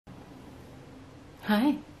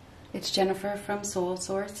Hi, it's Jennifer from Soul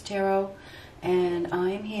Source Tarot, and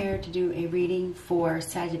I'm here to do a reading for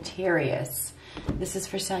Sagittarius. This is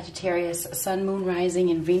for Sagittarius, Sun, Moon,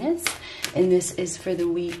 Rising, and Venus, and this is for the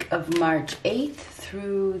week of March 8th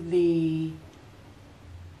through the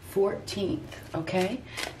 14th, okay?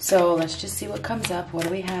 So let's just see what comes up. What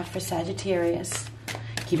do we have for Sagittarius?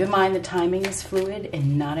 Keep in mind the timing is fluid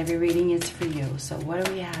and not every reading is for you. So what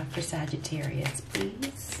do we have for Sagittarius,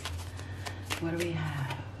 please? What do we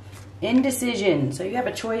have? Indecision. So you have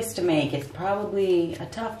a choice to make. It's probably a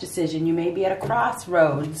tough decision. You may be at a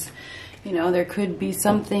crossroads. You know, there could be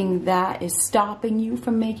something that is stopping you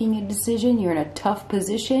from making a decision. You're in a tough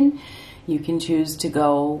position. You can choose to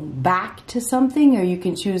go back to something, or you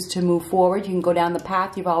can choose to move forward. You can go down the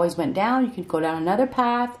path you've always went down. You can go down another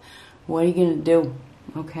path. What are you going to do?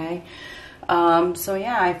 Okay. So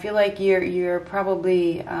yeah, I feel like you're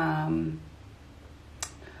probably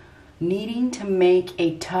needing to make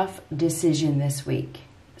a tough decision this week.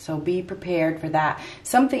 So be prepared for that.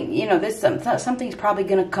 Something, you know, something's probably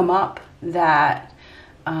going to come up that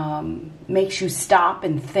makes you stop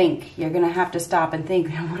and think. You're going to have to stop and think,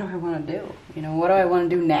 what do I want to do? You know, what do I want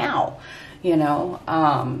to do now? You know,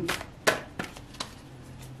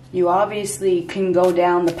 you obviously can go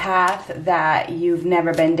down the path that you've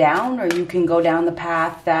never been down, or you can go down the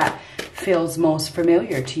path that feels most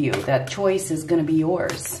familiar to you. That choice is going to be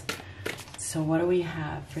yours. So what do we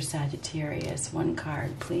have for Sagittarius? One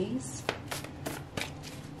card, please.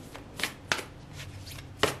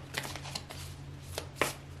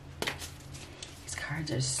 These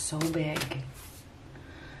cards are so big.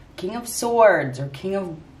 King of Swords or King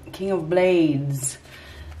of Blades.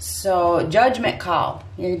 So, judgment call.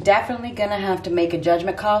 You're definitely going to have to make a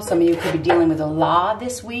judgment call. Some of you could be dealing with a law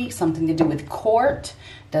this week, something to do with court.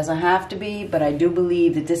 Doesn't have to be, but I do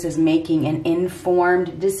believe that this is making an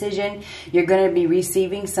informed decision. You're going to be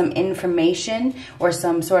receiving some information or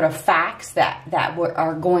some sort of facts that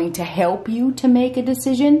are going to help you to make a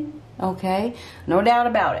decision. Okay? No doubt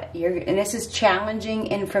about it. And this is challenging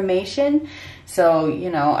information. So, you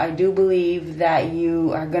know, I do believe that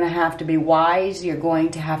you are going to have to be wise. You're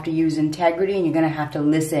going to have to use integrity, and you're going to have to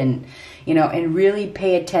listen, you know, and really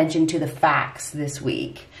pay attention to the facts this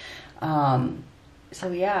week. So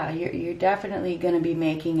yeah, you're definitely going to be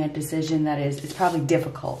making a decision that it's probably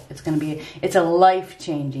difficult. It's a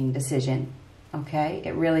life-changing decision. Okay?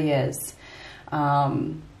 It really is.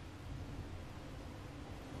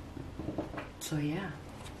 So yeah.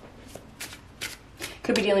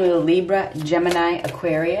 Could be dealing with a Libra, Gemini,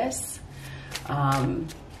 Aquarius. Could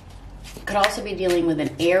also be dealing with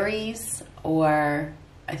an Aries, or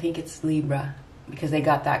I think it's Libra, because they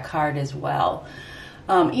got that card as well.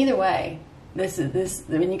 Either way, when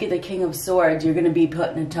you get the King of Swords, you're going to be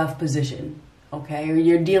put in a tough position. Okay, or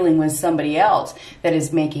you're dealing with somebody else that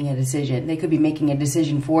is making a decision. They could be making a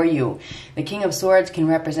decision for you. The King of Swords can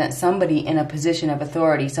represent somebody in a position of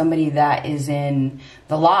authority, somebody that is in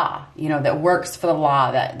the law, you know, that works for the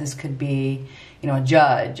law. That this could be, you know, a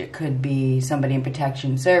judge. It could be somebody in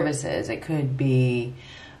protection services. It could be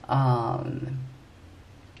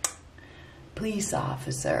police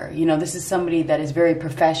officer. You know, this is somebody that is very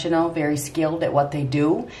professional, very skilled at what they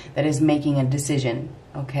do, that is making a decision.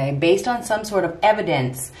 Okay, based on some sort of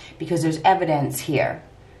evidence, because there's evidence here.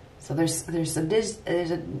 So there's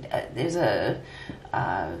a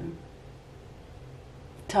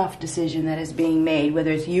tough decision that is being made,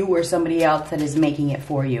 whether it's you or somebody else that is making it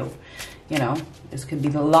for you. You know, this could be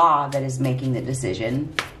the law that is making the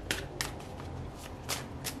decision,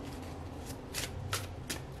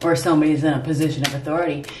 or somebody's in a position of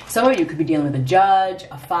authority. Some of you could be dealing with a judge,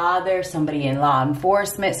 a father, somebody in law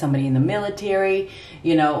enforcement, somebody in the military.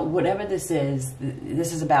 You know, whatever this is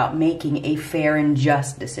about making a fair and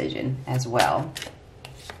just decision as well.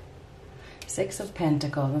 Six of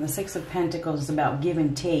Pentacles. And the Six of Pentacles is about give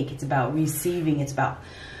and take. It's about receiving. It's about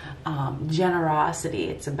generosity.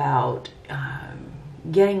 It's about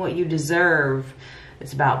getting what you deserve.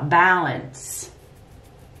 It's about balance.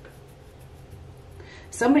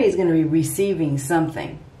 Somebody's going to be receiving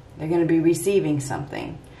something. They're going to be receiving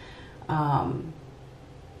something.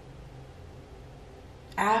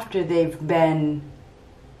 After they've been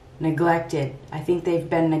neglected. I think they've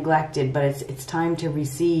been neglected, but it's time to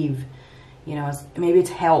receive. You know, maybe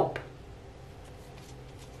it's help.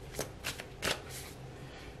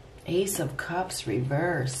 Ace of Cups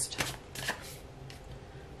reversed.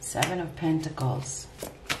 Seven of Pentacles.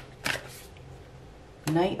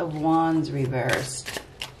 Knight of Wands reversed.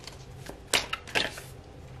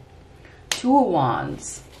 Two of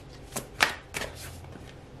Wands.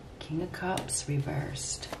 King of Cups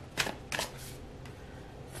reversed.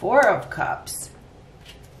 Four of Cups.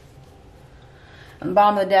 On the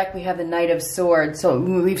bottom of the deck, we have the Knight of Swords. So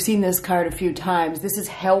we've seen this card a few times. This is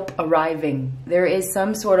help arriving. There is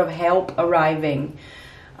some sort of help arriving.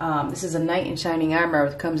 This is a knight in shining armor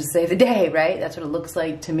that comes to save the day, right? That's what it looks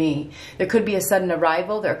like to me. There could be a sudden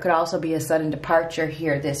arrival. There could also be a sudden departure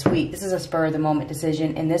here this week. This is a spur-of-the-moment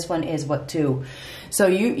decision, and this one is what too. So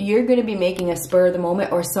you're going to be making a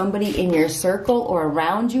spur-of-the-moment, or somebody in your circle or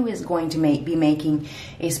around you is going to be making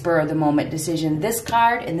a spur-of-the-moment decision. This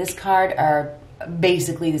card and this card are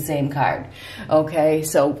basically the same card. Okay,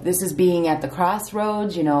 so this is being at the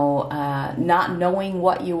crossroads, you know, not knowing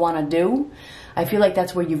what you want to do. I feel like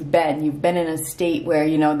that's where you've been. You've been in a state where,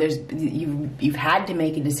 you know, you've had to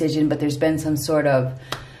make a decision, but there's been some sort of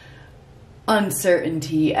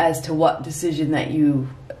uncertainty as to what decision that you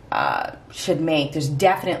should make. There's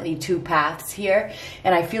definitely two paths here,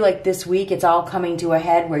 and I feel like this week it's all coming to a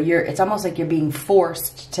head where it's almost like you're being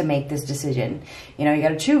forced to make this decision. You know, you got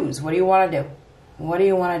to choose. What do you want to do? What do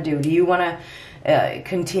you want to do? Do you want to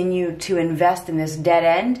continue to invest in this dead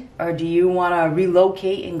end, or do you want to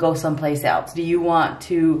relocate and go someplace else? Do you want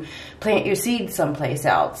to plant your seed someplace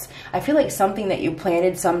else? I feel like something that you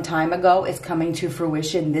planted some time ago is coming to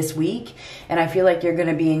fruition this week, and I feel like you're going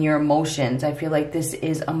to be in your emotions. I feel like this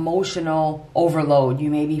is emotional overload.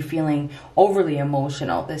 You may be feeling overly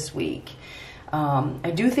emotional this week.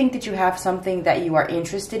 I do think that you have something that you are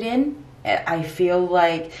interested in. I feel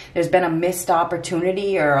like there's been a missed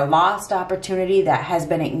opportunity or a lost opportunity that has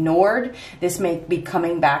been ignored. This may be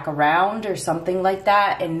coming back around or something like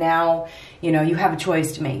that. And now, you know, you have a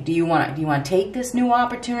choice to make. Do you want to take this new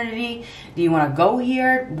opportunity? Do you want to go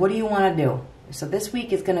here? What do you want to do? So this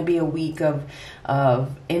week is going to be a week of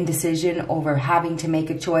indecision over having to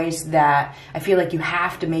make a choice that I feel like you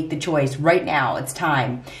have to make the choice right now. It's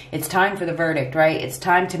time. It's time for the verdict, right? It's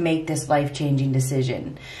time to make this life-changing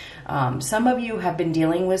decision. Some of you have been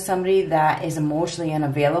dealing with somebody that is emotionally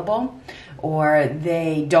unavailable, or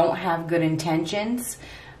they don't have good intentions.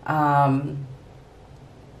 There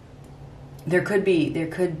could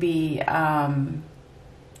be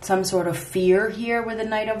some sort of fear here with the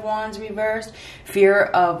Knight of Wands reversed. Fear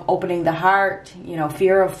of opening the heart, you know,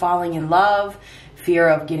 fear of falling in love, fear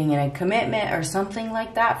of getting in a commitment or something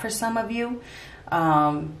like that for some of you.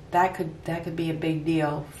 That could be a big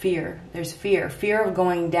deal. Fear. There's fear of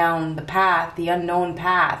going down the path, the unknown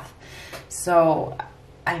path. So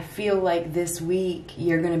I feel like this week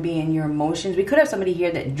you're going to be in your emotions. We could have somebody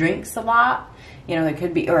here that drinks a lot. You know, there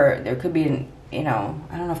could be an, you know,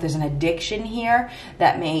 I don't know if there's an addiction here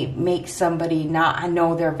that may make somebody not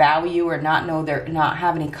know their value, or not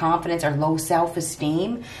have any confidence, or low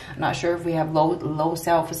self-esteem. I'm not sure if we have low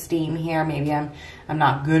self-esteem here. Maybe I'm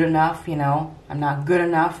not good enough, you know. I'm not good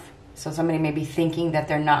enough. So somebody may be thinking that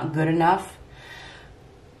they're not good enough.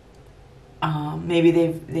 Maybe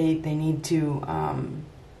they need to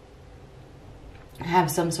have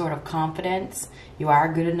some sort of confidence. You are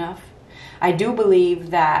good enough. I do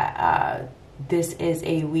believe that this is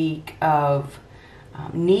a week of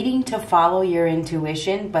needing to follow your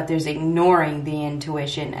intuition, but there's ignoring the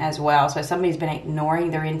intuition as well. So if somebody's been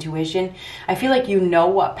ignoring their intuition, I feel like you know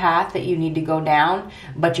what path that you need to go down,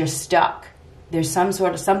 but you're stuck. There's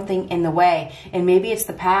something in the way, and maybe it's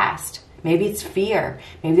the past. Maybe it's fear.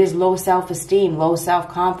 Maybe there's low self-esteem, low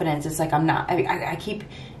self-confidence. It's like I keep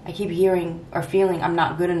hearing or feeling I'm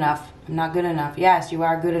not good enough. I'm not good enough. Yes, you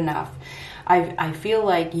are good enough. I feel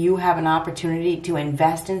like you have an opportunity to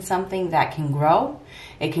invest in something that can grow.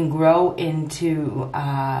 It can grow into,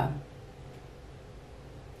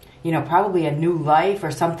 you know, probably a new life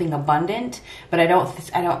or something abundant. But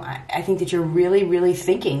I think that you're really, really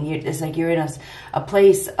thinking. It's like you're in a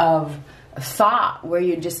place of thought where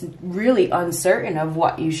you're just really uncertain of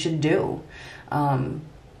what you should do.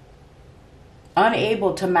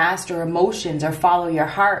 Unable to master emotions or follow your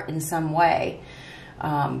heart in some way.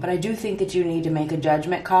 But I do think that you need to make a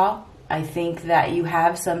judgment call. I think that you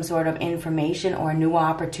have some sort of information or new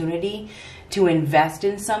opportunity to invest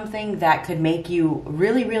in something that could make you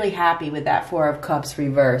really, really happy with that Four of Cups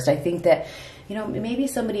reversed. I think that, you know, maybe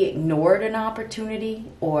somebody ignored an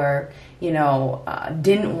opportunity, or, you know,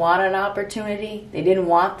 didn't want an opportunity. They didn't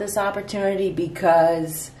want this opportunity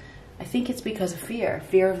because, I think it's because of fear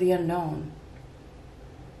of the unknown.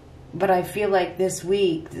 But I feel like this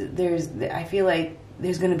week, there's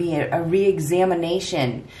going to be a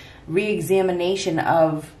re-examination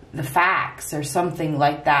of the facts or something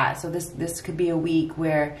like that. So this could be a week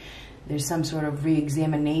where there's some sort of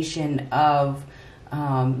re-examination of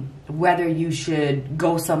whether you should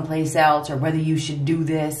go someplace else, or whether you should do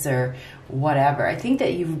this or whatever. I think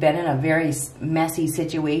that you've been in a very messy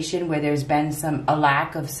situation where there's been a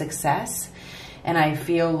lack of success. And I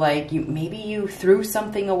feel like maybe you threw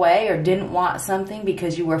something away or didn't want something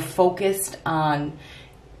because you were focused on,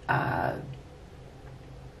 it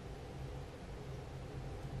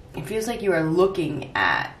feels like you are looking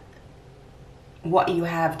at what you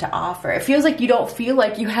have to offer. It feels like you don't feel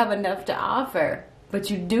like you have enough to offer, but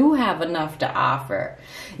you do have enough to offer.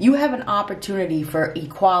 You have an opportunity for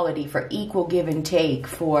equality, for equal give and take,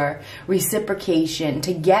 for reciprocation,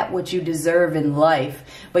 to get what you deserve in life,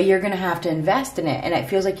 but you're going to have to invest in it. And it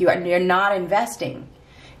feels like you're not investing.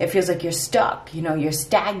 It feels like you're stuck, you know, you're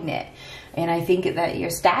stagnant. And I think that you're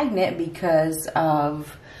stagnant because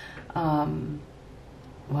of,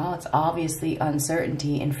 well, it's obviously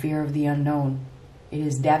uncertainty and fear of the unknown. It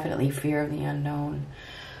is definitely fear of the unknown.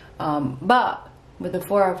 But with the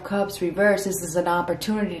Four of Cups reversed, this is an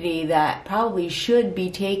opportunity that probably should be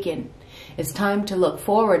taken. It's time to look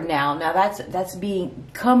forward now. Now that's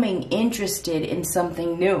becoming interested in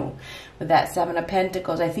something new. With that Seven of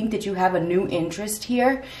Pentacles, I think that you have a new interest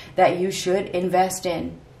here that you should invest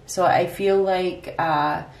in. So I feel like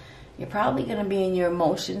you're probably going to be in your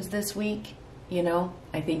emotions this week. You know,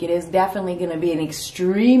 I think it is definitely going to be an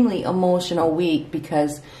extremely emotional week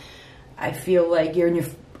because I feel like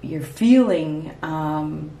you're feeling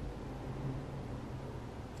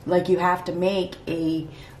like you have to make a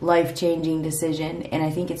life-changing decision, and I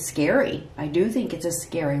think it's scary. I do think it's a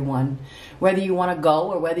scary one. Whether you want to go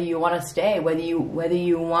or whether you want to stay, whether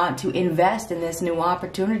you want to invest in this new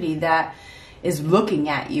opportunity that is looking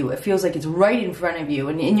at you. It feels like it's right in front of you,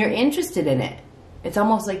 and you're interested in it. It's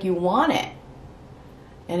almost like you want it.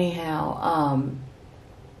 Anyhow,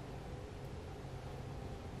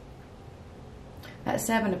 that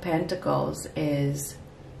Seven of Pentacles is,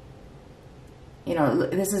 you know,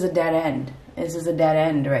 this is a dead end. This is a dead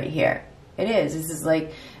end right here. It is. This is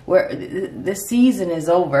like where this season is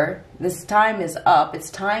over. This time is up. It's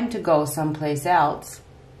time to go someplace else.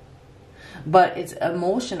 But it's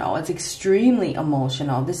emotional. It's extremely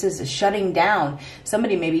emotional. This is shutting down.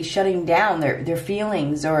 Somebody may be shutting down their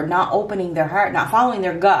feelings, or not opening their heart, not following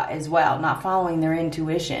their gut as well, not following their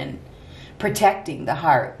intuition, protecting the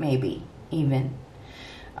heart maybe even.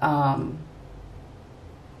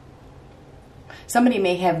 Somebody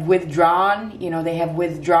may have withdrawn, you know, they have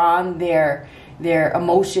withdrawn their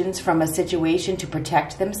emotions from a situation to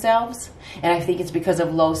protect themselves. And I think it's because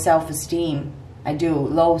of low self-esteem. I do.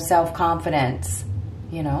 Low self-confidence,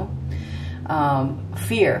 you know.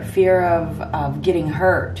 Fear of getting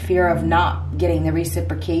hurt, fear of not getting the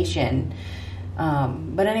reciprocation.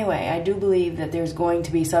 But anyway, I do believe that there's going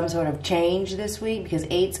to be some sort of change this week, because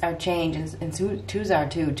eights are change and twos are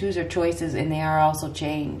too. Twos are choices, and they are also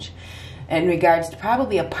change. In regards to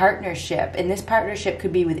probably a partnership, and this partnership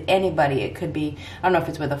could be with anybody. It could be, I don't know if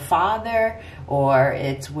it's with a father or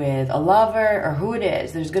it's with a lover or who it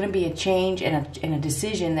is. There's going to be a change and a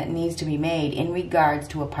decision that needs to be made in regards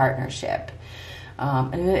to a partnership.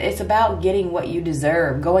 And it's about getting what you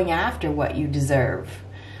deserve, going after what you deserve.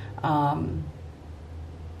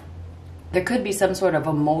 There could be some sort of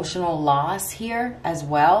emotional loss here as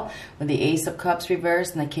well, with the Ace of Cups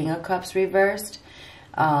reversed and the King of Cups reversed.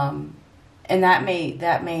 And that may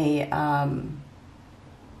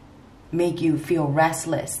make you feel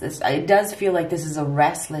restless. It does feel like this is a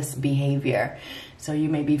restless behavior. So you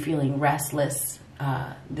may be feeling restless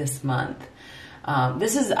this month.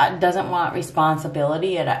 This doesn't want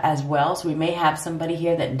responsibility as well. So we may have somebody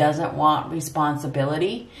here that doesn't want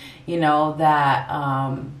responsibility. You know, that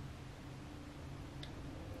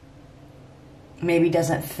maybe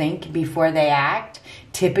doesn't think before they act.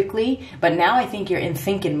 Typically, but now I think you're in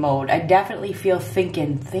thinking mode. I definitely feel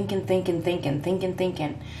thinking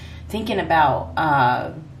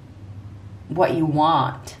about what you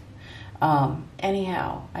want.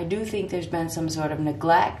 Anyhow, I do think there's been some sort of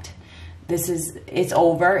neglect. It's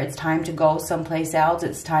over. It's time to go someplace else.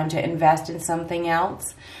 It's time to invest in something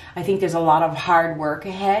else. I think there's a lot of hard work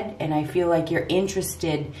ahead, and I feel like you're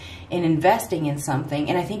interested in investing in something.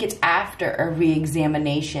 And I think it's after a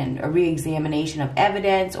re-examination of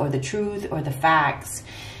evidence or the truth or the facts.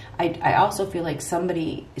 I also feel like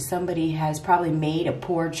somebody has probably made a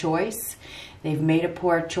poor choice. They've made a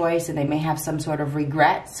poor choice, and they may have some sort of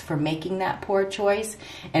regrets for making that poor choice.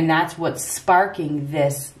 And that's what's sparking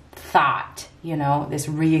this thought, you know, this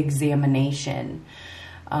re-examination.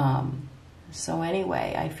 So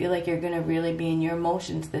anyway, I feel like you're going to really be in your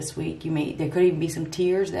emotions this week. There could even be some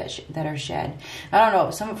tears that are shed. I don't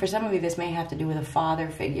know. For some of you, this may have to do with a father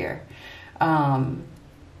figure.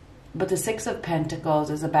 But the Six of Pentacles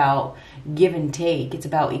is about give and take. It's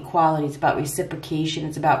about equality. It's about reciprocation.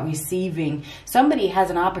 It's about receiving. Somebody has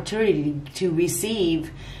an opportunity to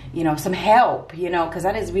receive, you know, some help, you know, because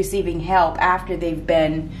that is receiving help after they've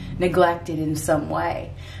been neglected in some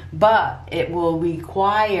way. But it will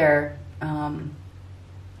require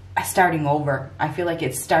starting over. I feel like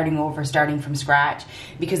it's starting over, starting from scratch,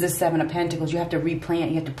 because the Seven of Pentacles, you have to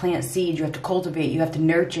replant, you have to plant seeds, you have to cultivate, you have to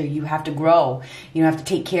nurture, you have to grow, you have to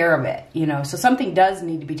take care of it, you know. So something does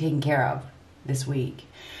need to be taken care of this week.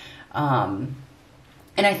 And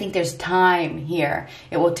I think there's time here.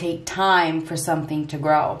 It will take time for something to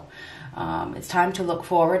grow. It's time to look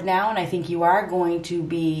forward now, and I think you are going to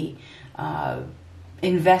be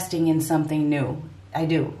investing in something new. I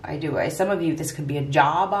do. Some of you, this could be a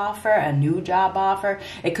job offer, a new job offer.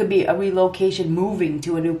 It could be a relocation, moving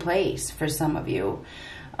to a new place for some of you.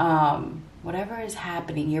 Whatever is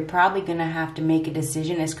happening, you're probably going to have to make a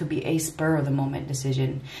decision. This could be a spur-of-the-moment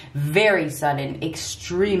decision. Very sudden,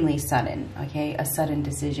 extremely sudden, okay? A sudden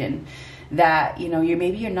decision that, you know,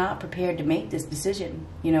 maybe you're not prepared to make this decision.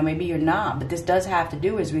 You know, maybe you're not. But this does have to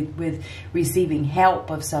do with receiving help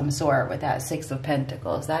of some sort with that Six of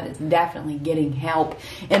Pentacles. That is definitely getting help.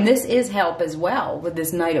 And this is help as well with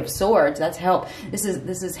this Knight of Swords. That's help. This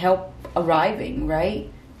is help arriving, right?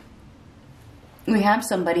 We have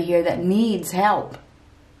somebody here that needs help.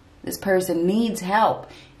 This person needs help,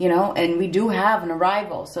 you know, and we do have an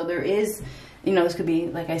arrival. So there is, you know, this could be,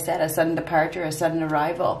 like I said, a sudden departure, a sudden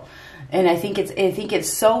arrival. And I think it's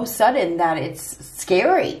so sudden that it's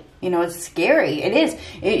scary. You know, it's scary. It is.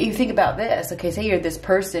 You think about this. Okay, say you're this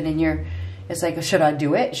person and it's like, should I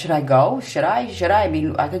do it? Should I go? Should I? I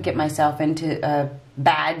mean, I could get myself into a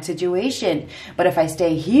bad situation. But if I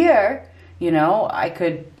stay here, you know, I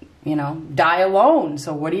could, you know, die alone.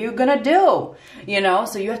 So what are you going to do? You know,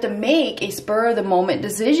 so you have to make a spur of the moment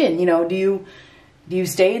decision. You know, do you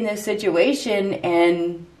stay in this situation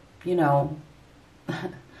and, you know,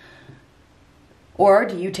 or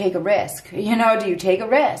do you take a risk? You know, do you take a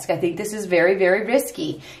risk? I think this is very, very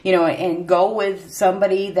risky, you know, and go with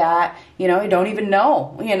somebody that, you know, you don't even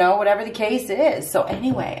know, you know, whatever the case is. So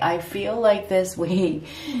anyway, I feel like this week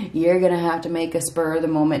you're going to have to make a spur of the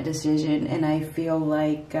moment decision. And I feel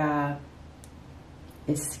like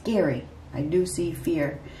it's scary. I do see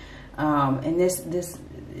fear. And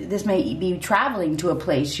this may be traveling to a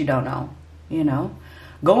place you don't know, you know,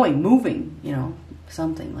 moving, you know,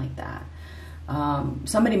 something like that.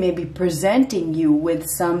 Somebody may be presenting you with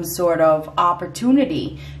some sort of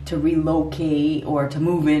opportunity to relocate or to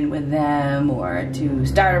move in with them or to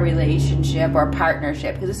start a relationship or a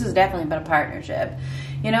partnership, because this is definitely about a partnership,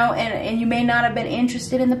 you know, and you may not have been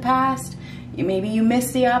interested in the past. Maybe you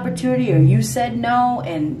missed the opportunity or you said no,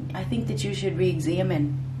 and I think that you should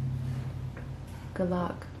re-examine. Good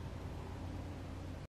luck.